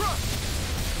 Crush!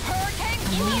 Hurricane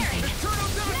here! Eternal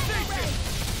devastation!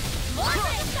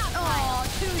 Oh,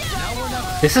 too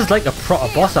shallow! This is like a proper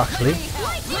boss actually. Not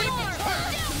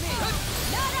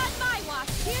on my watch!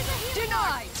 Here's a hero!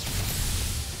 Denied.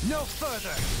 No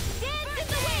further! Dance in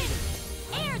the wind!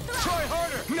 Air thrust! Try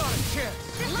harder! Not a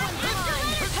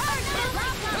chance!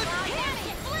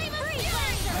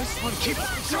 This one keeps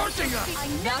charging us!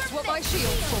 That's what my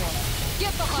shield's for.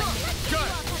 Get behind me. Got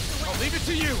it! I'll leave it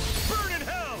to you! Burn in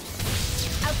hell!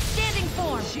 Outstanding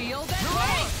form! Shield and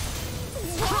Hey!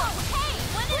 Whoa! Hey!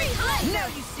 When did he play? Now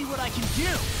you see what I can do.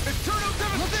 Eternal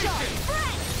devastation!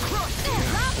 Friend! Crush!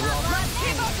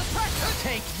 Keep up the pressure.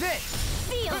 Take this.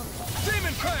 Feel!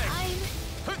 Demon Fang!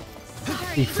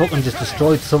 I'm He fucking just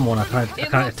destroyed someone. I can't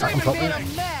attack him properly. Made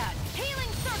him mad.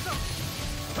 healing circle!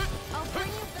 I'll bring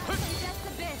you back from death's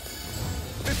abyss!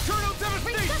 Eternal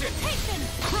devastation! Resuscitation!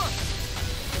 Crush!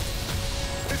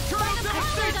 Eternal The power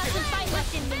doesn't devastation! fight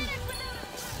left in me!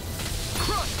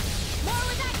 Crush! More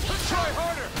with that kick! Try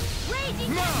harder!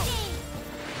 Raging Now! Cascade!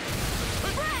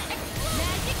 Friend!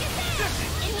 Magic is there!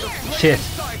 In here! Shit.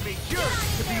 Inside me, yours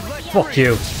to be let Fuck free!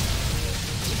 you.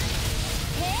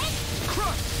 Hit!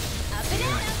 Crush! Up and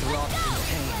out! Let's go!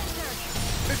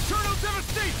 Eternal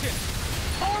devastation!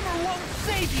 Armor won't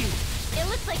save you. It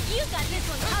looks like you got this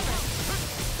one covered!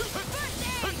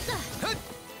 First aid!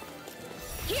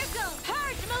 Here goes!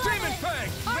 Purge Demon Malevolent! Fang!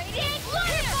 Radiant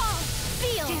Waterfall!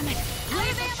 Feel! Damn it!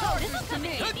 Leave ammo! This'll come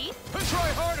in handy! Try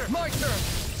harder! My turn!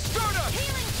 Stardust!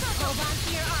 Healing circle! Hold on to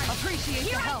your arm! Appreciate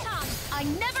Here the I help. come! I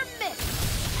never miss!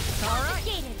 All right.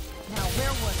 Confiscated! Now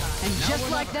where was I? And just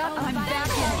like that, I'm back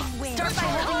in it. Start by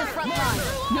holding the front line.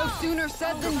 No sooner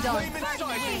said than done. Flame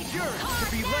inside me yearns to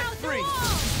be let free.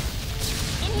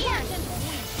 In here.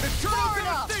 Eternal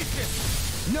devastation.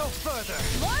 No further.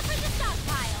 More for the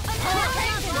stockpile.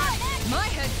 My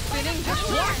head's spinning just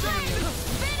watching you.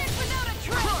 Finish without a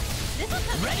trace. This will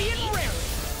come Ready and raring.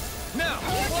 Now,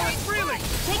 fly freely.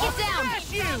 Take it down.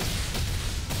 Smash you.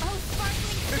 Oh,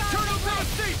 sparkling Eternal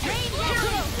devastation.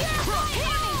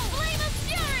 Flame of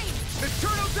fury.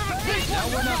 Eternal devastation. Now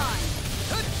we're not.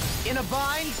 In a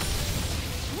bind.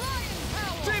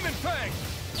 Demon Fang.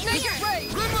 Here.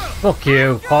 Fuck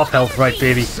you. Half health, right,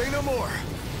 baby. Say no more.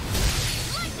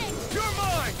 Lightning. You're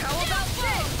mine. How about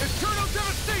this? Eternal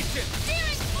devastation.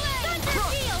 Searing flame. Thunder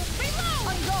seal. Reload.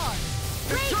 On guard.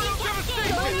 Eternal Raging cascade.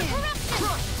 devastation.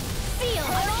 Corruption. Seal.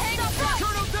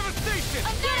 Eternal devastation.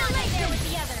 Annihilate with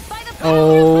the other. By the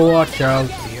Oh, watch out.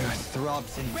 The earth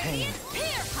throbs in pain.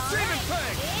 Demon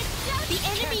Fang. The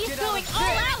enemy is going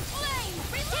all out. Flame.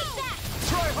 Take that.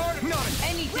 Try harder. Not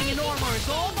Anything in armor is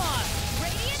all mine.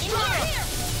 Radiant here.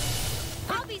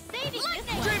 I'll be saving this one.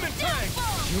 Demon Fang.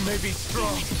 You may be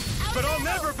strong, but I'll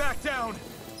never back down.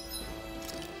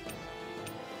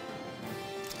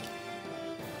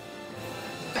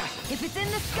 If it's in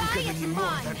the sky, it's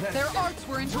mine. Their arts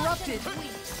were interrupted.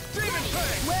 Demon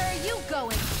Fang. Where are you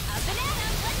going? A banana.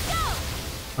 Let's go.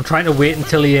 I'm trying to wait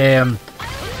until he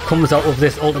comes out of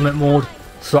this ultimate mode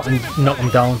so I can knock him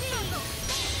down.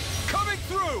 Coming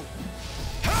through.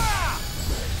 Ha!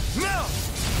 Now.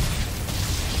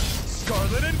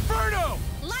 Scarlet Inferno.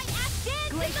 Light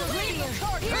action. Glacial Radiant.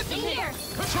 Here's in here.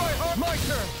 Try hard. My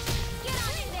turn. Get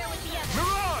on in there with the other.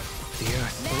 Mirage. The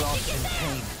earth throbs in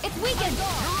pain. It's weakened.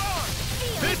 Mirage.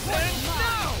 This ends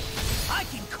now. I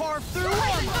can carve through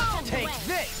armor. Take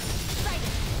this.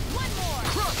 One more.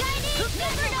 Chinese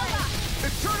Supernova.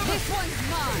 Eternal. This one's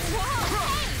mine. Whoa.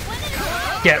 Hey, when it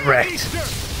is Get wrecked. Easter.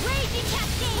 Raging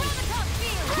cascade. Graviton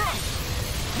field.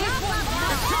 This one's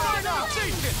Eternal mine.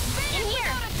 devastation. In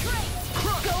here.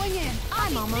 Going in.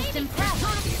 I'm almost impressed.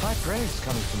 High praise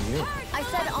coming from you. I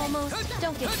said almost.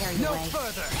 Don't get carried No away.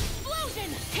 further. Explosion.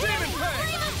 Demon Fang.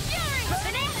 Flame of fury.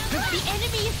 The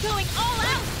enemy is going all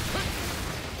out.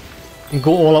 He can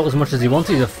go all out as much as he wants.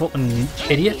 He's a fucking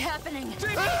idiot. Happening.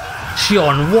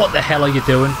 Sean, what the hell are you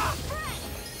doing?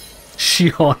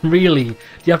 Sean, really? Do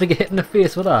you have to get hit in the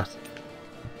face with that?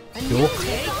 Sure. In here.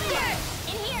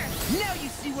 Now you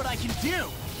see what I can do.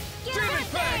 Get on in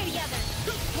there with the other.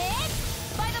 Hit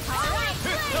by the power.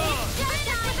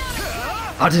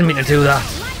 I didn't mean to do that.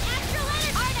 Light Astral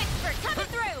energy. Art expert coming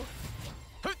through.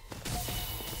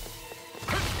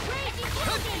 Raging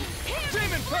cascade.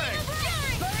 Demon Fang.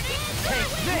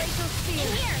 Take this. In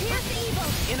here. Here's the evil.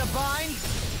 In a bind.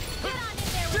 Get on in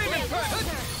there with Demon the Fang.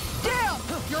 other. Damn!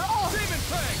 You're off! Demon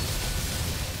Fang.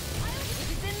 If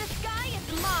it's in the sky,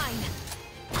 it's mine.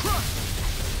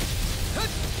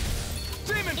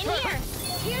 Demon In Fang. here.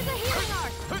 Here's a healing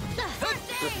art. First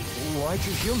aid. Why'd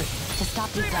you heal me? To stop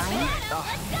you dying? Not a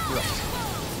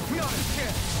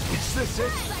chance. Is this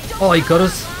it? Oh, he got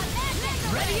us.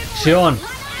 Sean.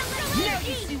 Now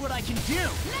you see what I can do.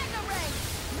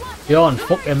 Sean,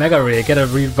 fuck a Mega Ray. Get a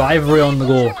Revive Ray on the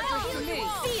go.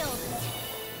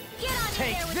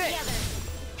 Take this.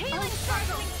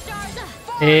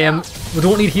 We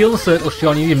don't need heal circles,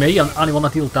 Sean. You need me. I'm the only one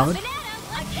that deals damage.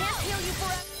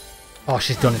 Oh,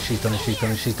 she's done it. She's done it. She's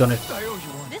done it. She's done it. I owe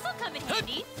you one. This'll come in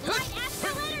handy. Light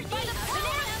Astral energy.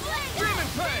 Demon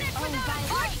Fang.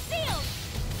 Heart sealed.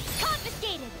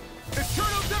 Confiscated.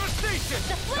 Eternal devastation.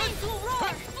 The flames will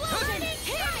roar. Floating.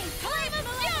 Hearing. Flame of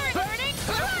fury. Burning.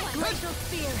 Glacial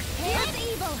spear. Here's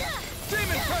evil.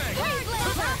 Demon Fang.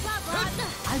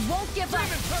 I won't give up.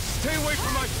 Demon Fang. Stay away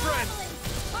from my friend.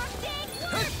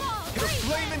 The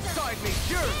flame inside me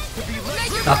yearns to be let.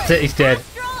 That's it. He's dead.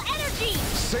 Astral energy.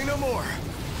 Say no more.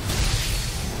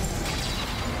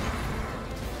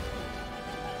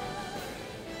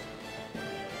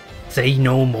 Say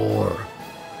no more.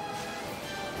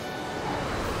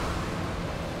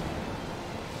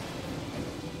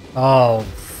 Oh,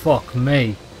 fuck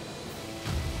me.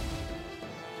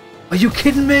 Are you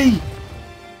kidding me?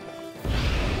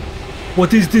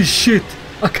 What is this shit?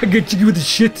 I can't get you with the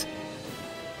shit.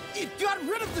 You got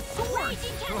rid of the sword.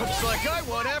 Looks like I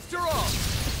won after all.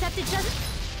 Except it doesn't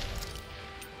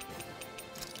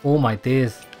Oh my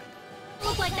days.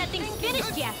 look like that thing's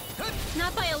finished yet.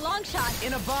 Not by a long shot.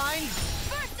 In a bind.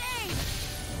 First aid.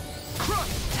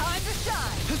 Time to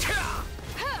shine.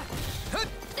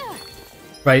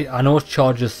 Right, I know it's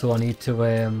charges, so I need to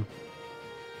There.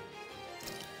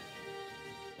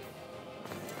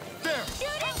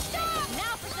 Shooting star.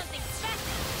 Now for something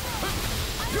special.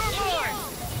 You're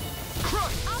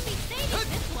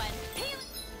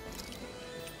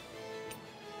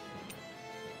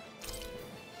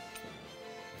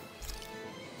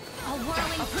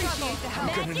I'm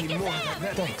gonna need more of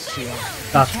that. Thanks,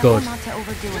 Shia. That's Careful good. not to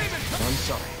overdo it. I'm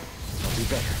sorry. I'll do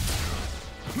better.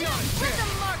 Let the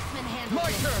marksman handle My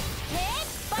this. turn.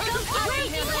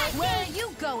 Where are you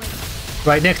going?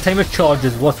 Right, next time it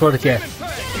charges, what's what it gets?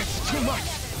 It's too much.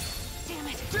 Damn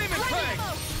it. Demon Fang.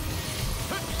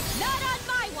 Not on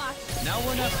my watch. Now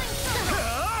we're not.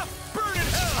 Burn in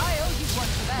hell. I owe you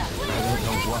one for that. I don't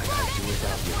know what I'd do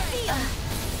without you.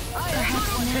 Perhaps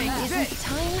now isn't the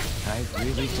time? I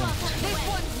really don't. This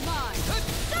one's mine.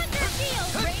 Thunder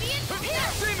Shield. Radiant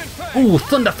Pierce. Demon Fang. Ooh,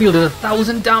 Thunderfield is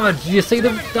 1,000 damage. Did you see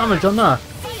the damage on that?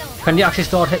 Can you actually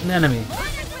start hitting the enemy?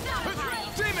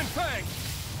 Demon Fang.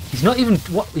 He's not even...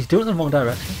 What? He's doing it in the wrong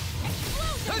direction.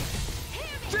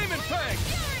 Demon Fang.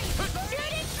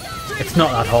 It's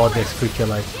not that hard, this creature,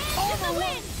 like. Armor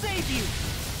won't save you.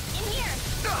 In here.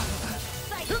 Go,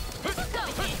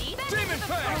 Andy. Demon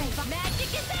Fang.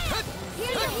 Magic is in.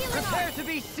 Here's your healing Prepare arm. to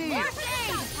be seized. First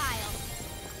aid pile.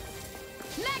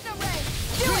 Mega Ray.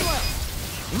 Do it.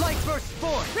 Light burst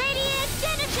forth. Radiant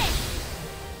Genesis.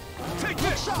 Take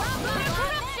this.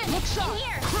 Corruption. Look sharp. In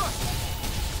here. Crush.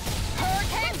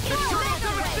 Hurricane Eternal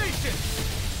Mega Ray. devastation.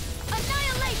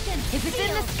 Annihilation. If it's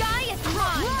in the sky, it's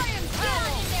mine. Lion Power.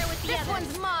 In there with the this others.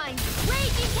 One's mine.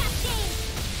 Raging Cascade.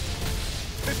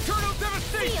 Eternal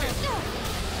devastation. Shield.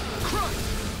 Crush.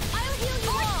 I'll heal you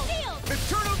all. Shield.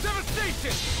 Eternal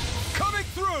devastation. Coming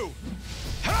through.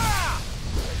 Ha!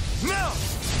 Now.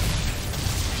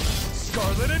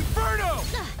 Scarlet Inferno.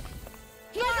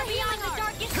 Far beyond the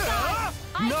darkest sky.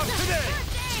 Not today.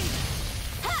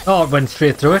 Oh, it went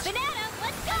straight through it. Banana,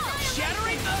 let's go.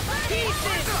 Shattering of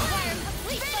pieces.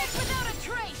 Finish without a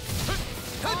trace.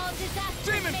 All disasters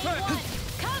Demon may Fang. one.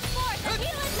 Come forth, the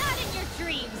healing not in your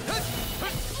dreams.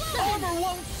 Armor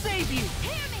won't save you.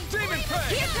 Hear me. Demon Fang.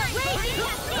 Here's a raging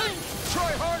cascade.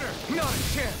 Try harder. Not a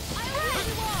chance. I will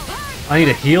you all. I need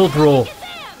a heal, bro. Shazam!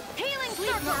 Healing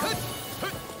circle.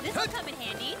 This will come in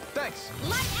handy. Thanks.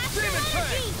 Light Astral Demon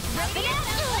energy.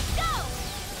 Banana, let's go.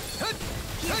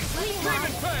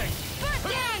 Demon Fang. First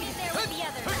aid is there with the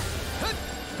others.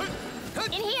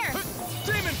 In here.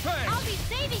 Demon Fang. I'll be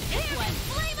saving this one.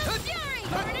 Flame of fury.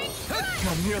 Burning strike.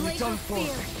 I'm nearly done for.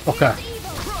 Okay. Here's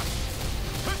evil.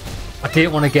 I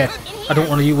didn't want to get... I don't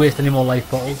want to waste any more life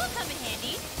bottles. This will come in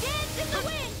handy. Dance in the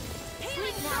wind.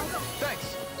 Healing now.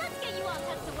 Thanks. Let's get you all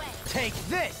tucked away. Take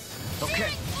this.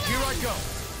 Okay, here I go.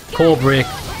 Core break.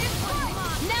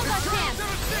 Now go dance.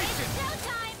 Devastation.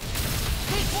 Showtime.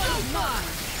 This one's mine.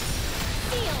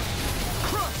 Seal.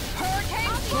 Crush. Hurricane.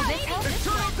 Will this help?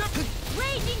 Eternal devastation.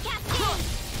 Raging cascade.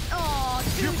 Oh,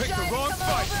 You picked the wrong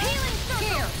fight. Healing circle.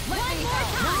 Here, let One me more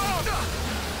help. time.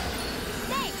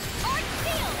 Safe. Arc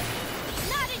seal.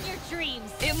 Not in your dreams.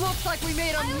 It looks like we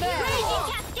made a Raging mess.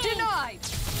 cascade. Denied.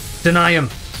 Deny him.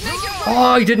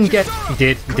 Oh, he didn't get... He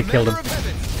did. He did kill Commander him. of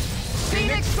Heaven.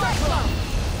 Phoenix Cyclone.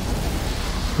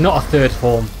 Not a third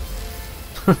form.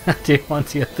 I do want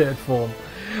to see a third form.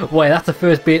 Wait, that's the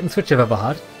first bait and switch I've ever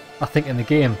had. I think in the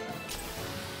game.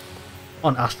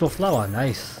 On Astral Flower,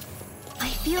 nice. I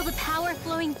feel the power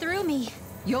flowing through me.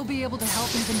 You'll be able to help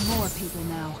even more people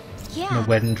now. And Yeah. a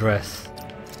wedding dress.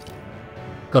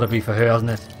 Gotta be for her,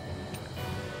 hasn't it?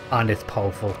 And it's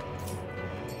powerful.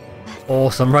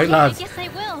 Awesome, right Yeah, lads? I guess I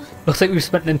will. Looks like we've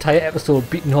spent an entire episode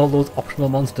beating all those optional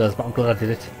monsters, but I'm glad I did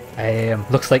it.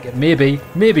 Looks like it may be,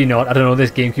 maybe not. I don't know, this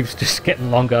game keeps just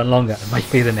getting longer and longer. It might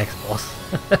be the next boss.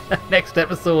 Next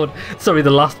episode. Sorry,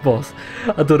 the last boss.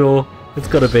 I don't know. It's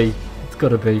gotta be. It's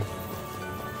gotta be.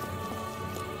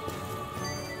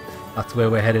 That's where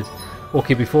we're headed.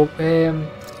 Okay, before...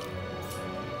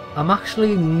 I'm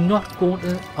actually not going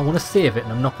to... I want to save it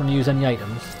and I'm not going to use any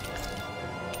items.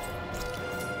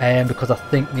 Because I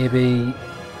think maybe...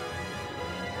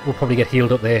 we'll probably get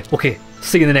healed up there. Okay,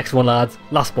 see you in the next one, lads.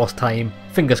 Last boss time.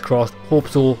 Fingers crossed. Hope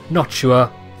so. Not sure.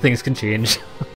 Things can change.